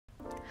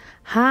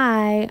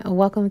Hi,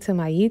 welcome to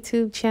my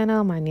YouTube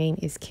channel. My name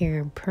is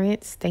Karen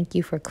Prince. Thank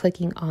you for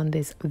clicking on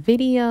this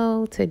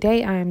video.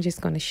 Today I am just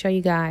going to show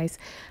you guys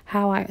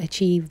how I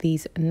achieve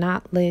these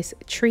knotless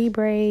tree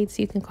braids.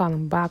 You can call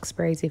them box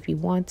braids if you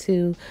want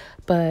to,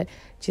 but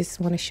just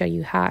want to show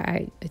you how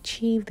I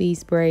achieve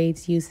these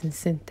braids using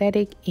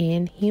synthetic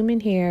and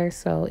human hair.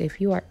 So if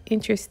you are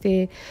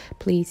interested,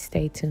 please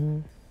stay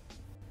tuned.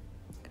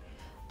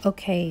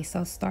 Okay,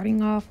 so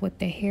starting off with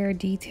the hair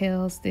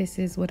details, this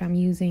is what I'm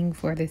using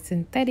for the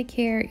synthetic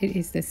hair. It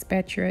is the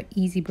Spectra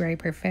Easy Braid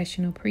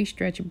Professional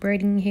Pre-Stretch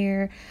Braiding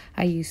Hair.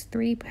 I used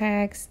 3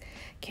 packs,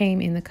 came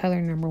in the color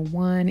number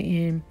 1,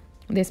 and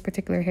this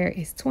particular hair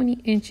is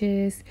 20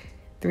 inches,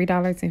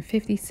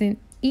 $3.50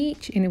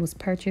 each, and it was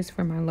purchased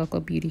from my local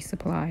beauty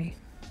supply.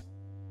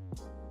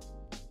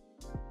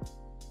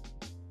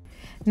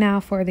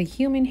 Now for the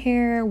human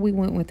hair, we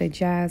went with a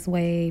Jazz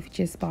Wave.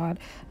 Just bought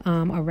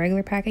a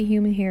regular pack of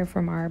human hair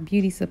from our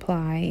beauty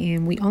supply,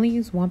 and we only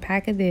used 1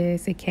 pack of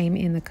this. It came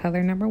in the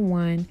color number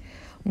 1,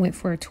 went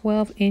for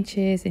 12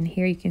 inches, and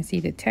here you can see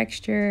the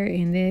texture,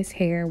 and this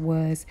hair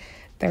was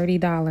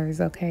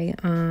 $30. Okay,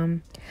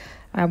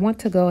 I want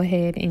to go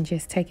ahead and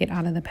just take it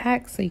out of the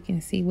pack so you can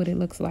see what it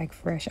looks like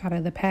fresh out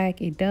of the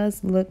pack. It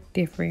does look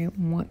different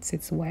once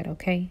it's wet,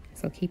 okay,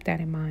 so keep that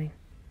in mind.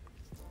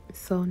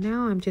 So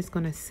now I'm just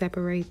going to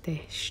separate the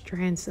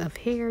strands of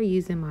hair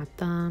using my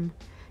thumb.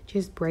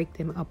 Just break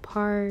them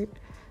apart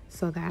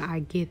so that I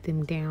get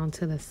them down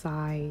to the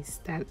size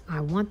that I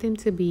want them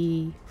to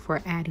be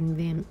for adding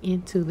them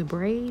into the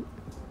braid.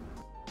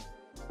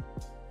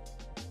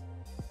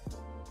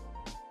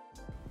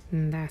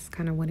 And that's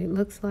kind of what it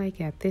looks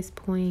like at this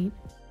point.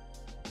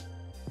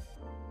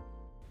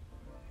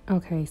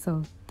 Okay,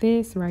 so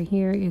this right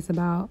here is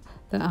about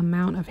the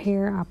amount of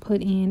hair I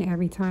put in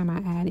every time I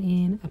add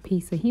in a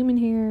piece of human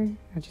hair.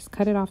 I just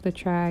cut it off the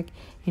track,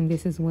 and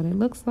this is what it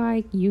looks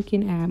like. You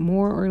can add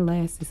more or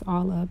less. It's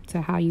all up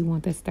to how you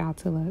want the style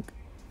to look.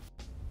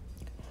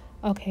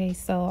 Okay,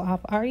 so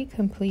I've already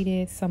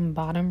completed some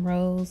bottom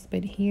rows,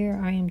 but here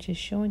I am just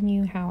showing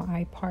you how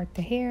I part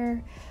the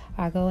hair.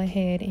 I go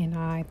ahead and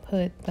I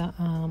put the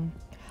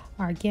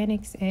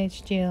Organics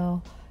Edge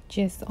Gel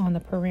just on the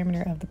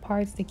perimeter of the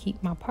parts to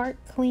keep my part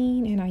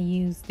clean, and I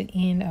use the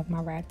end of my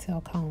rat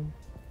tail comb.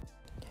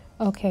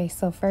 Okay,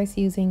 so first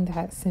using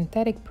that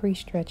synthetic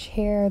pre-stretch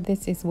hair,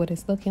 this is what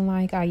it's looking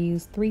like. I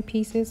use 3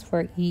 pieces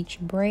for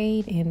each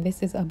braid, and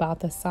this is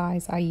about the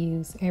size I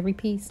use. Every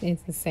piece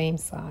is the same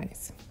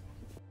size.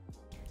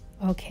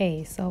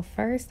 Okay, so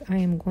first I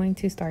am going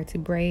to start to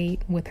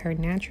braid with her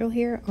natural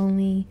hair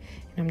only,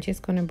 and I'm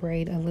just going to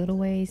braid a little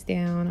ways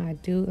down. I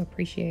do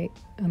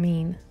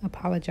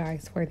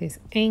apologize for this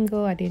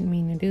angle. I didn't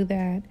mean to do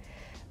that,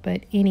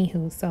 but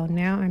anywho, so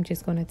now I'm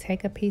just going to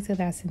take a piece of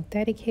that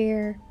synthetic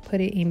hair, put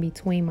it in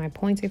between my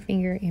pointer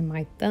finger and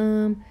my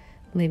thumb,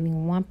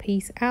 leaving 1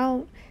 piece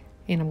out,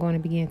 and I'm going to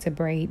begin to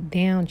braid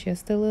down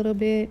just a little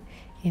bit,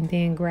 and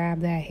then grab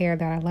that hair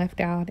that I left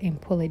out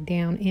and pull it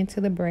down into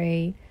the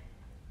braid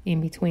in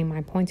between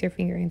my pointer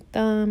finger and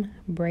thumb,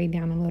 braid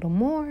down a little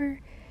more,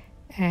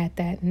 add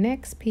that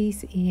next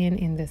piece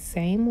in the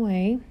same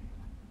way,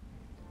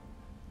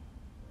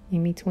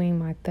 in between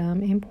my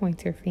thumb and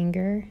pointer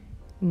finger,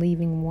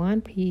 leaving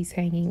 1 piece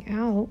hanging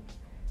out,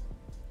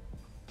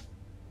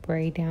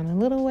 braid down a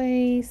little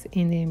ways,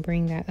 and then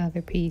bring that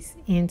other piece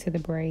into the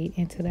braid,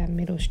 into that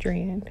middle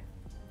strand,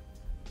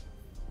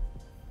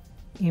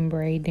 and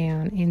braid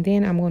down. And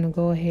then I'm going to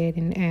go ahead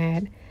and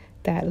add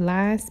that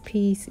last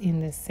piece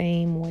in the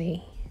same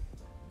way,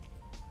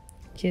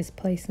 just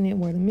placing it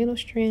where the middle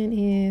strand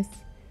is,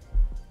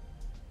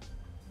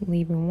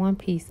 leaving 1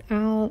 piece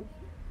out,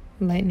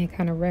 letting it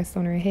kind of rest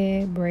on her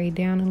head, braid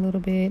down a little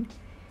bit,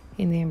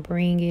 and then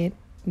bring it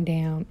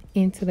down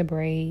into the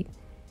braid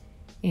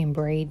and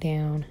braid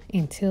down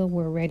until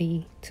we're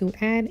ready to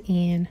add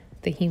in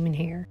the human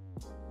hair.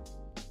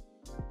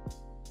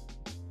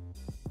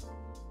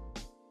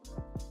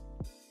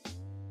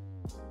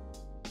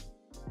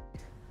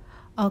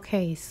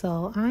 Okay,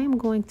 so I'm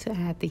going to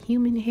add the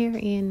human hair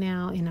in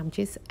now, and I'm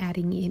just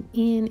adding it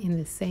in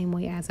the same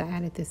way as I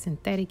added the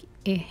synthetic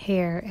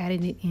hair,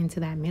 adding it into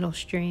that middle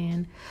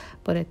strand.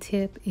 But a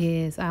tip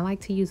is I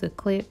like to use a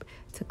clip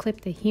to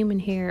clip the human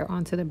hair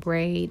onto the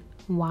braid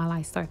while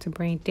I start to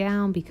braid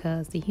down,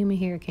 because the human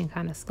hair can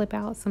kind of slip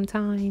out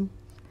sometime.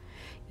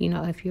 You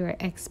know, if you're an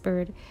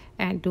expert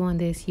at doing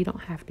this, you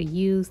don't have to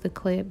use the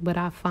clip, but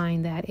I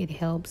find that it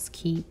helps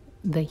keep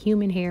the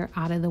human hair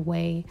out of the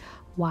way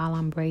while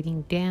I'm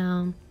braiding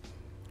down.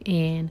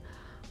 And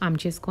I'm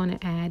just going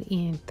to add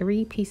in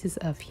 3 pieces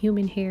of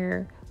human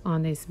hair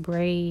on this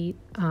braid,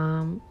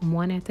 1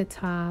 at the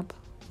top,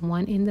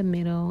 1 in the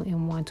middle,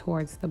 and 1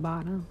 towards the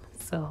bottom.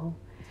 So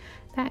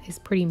that is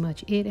pretty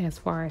much it as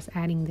far as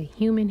adding the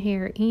human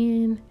hair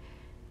in.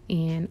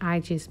 And I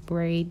just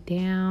braid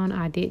down.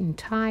 I didn't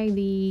tie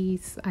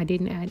these. I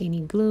didn't add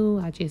any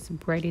glue. I just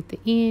braided the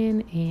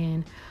end,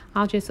 and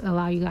I'll just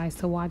allow you guys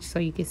to watch so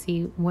you can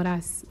see what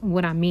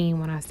I mean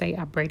when I say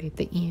I braided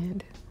the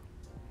end.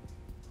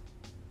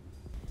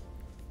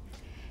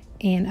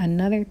 And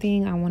another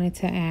thing I wanted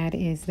to add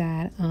is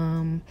that,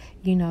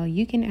 you know,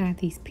 you can add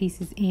these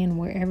pieces in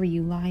wherever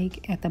you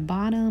like. At the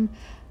bottom,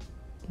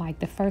 like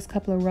the first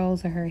couple of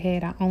rows of her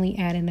head, I only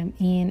added them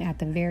in at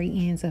the very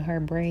ends of her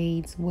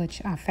braids,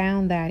 which I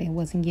found that it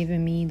wasn't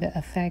giving me the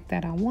effect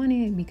that I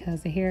wanted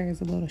because the hair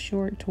is a little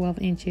short. 12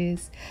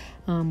 inches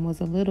was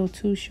a little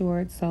too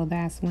short, so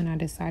that's when I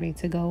decided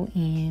to go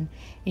in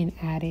and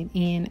add it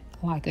in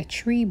like a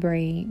tree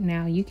braid.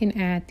 Now you can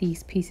add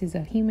these pieces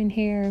of human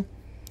hair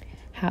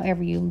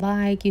however you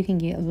like. You can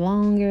get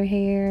longer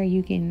hair,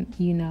 you can,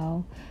 you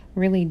know,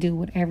 really do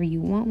whatever you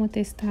want with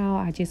this style.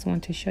 I just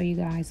want to show you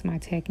guys my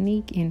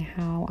technique and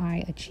how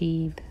I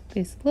achieved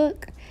this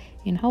look,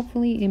 and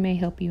hopefully it may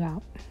help you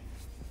out.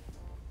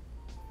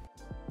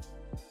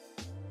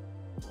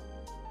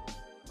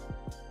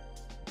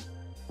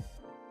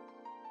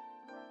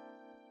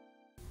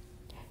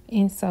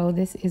 And so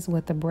this is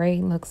what the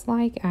braid looks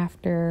like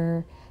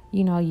after,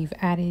 you know, you've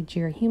added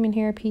your human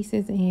hair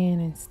pieces in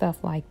and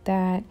stuff like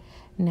that.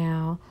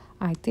 Now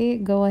I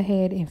did go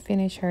ahead and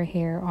finish her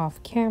hair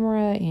off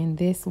camera, and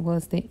this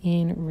was the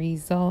end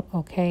result.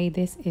 Okay,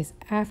 this is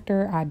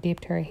after I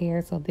dipped her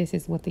hair, so this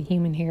is what the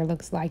human hair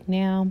looks like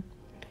now.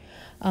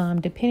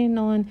 Depending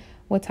on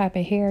what type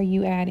of hair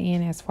you add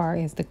in, as far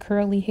as the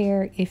curly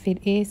hair, if it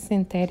is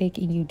synthetic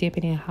and you dip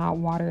it in hot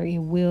water, it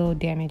will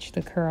damage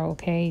the curl.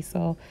 Okay,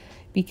 so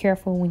be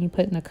careful when you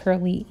put in the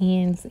curly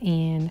ends,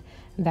 and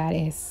that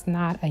is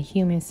not a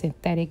human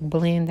synthetic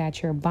blend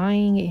that you're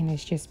buying, and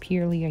it's just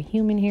purely a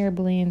human hair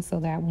blend, so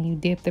that when you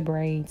dip the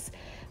braids,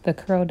 the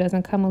curl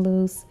doesn't come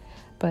loose.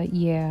 But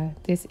yeah,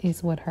 this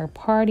is what her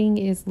parting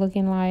is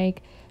looking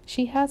like.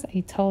 She has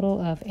a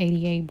total of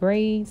 88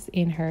 braids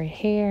in her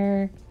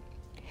hair.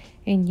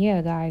 And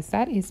yeah, guys,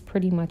 that is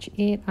pretty much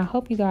it. I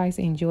hope you guys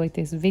enjoyed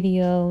this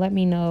video. Let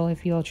me know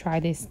if you'll try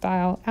this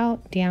style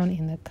out down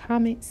in the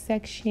comment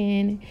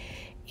section.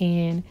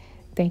 And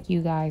thank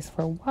you guys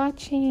for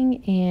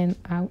watching. And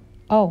I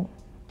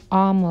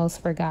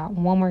almost forgot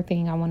one more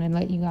thing I want to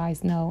let you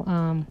guys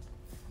know.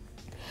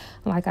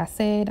 Like I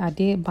said, I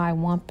did buy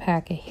 1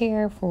 pack of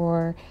hair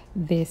for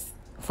this,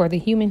 for the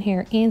human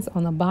hair ends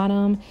on the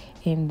bottom,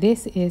 and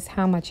this is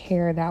how much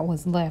hair that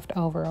was left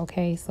over.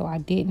 Okay, so I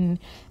didn't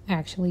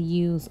actually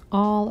use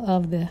all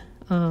of the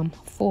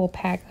full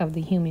pack of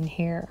the human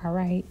hair. All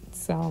right,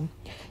 so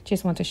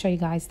just want to show you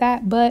guys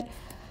that. But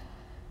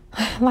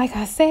like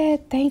I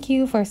said, thank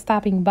you for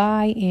stopping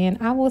by, and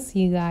I will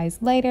see you guys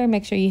later.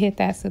 Make sure you hit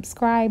that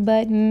subscribe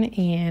button,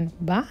 and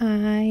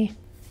bye.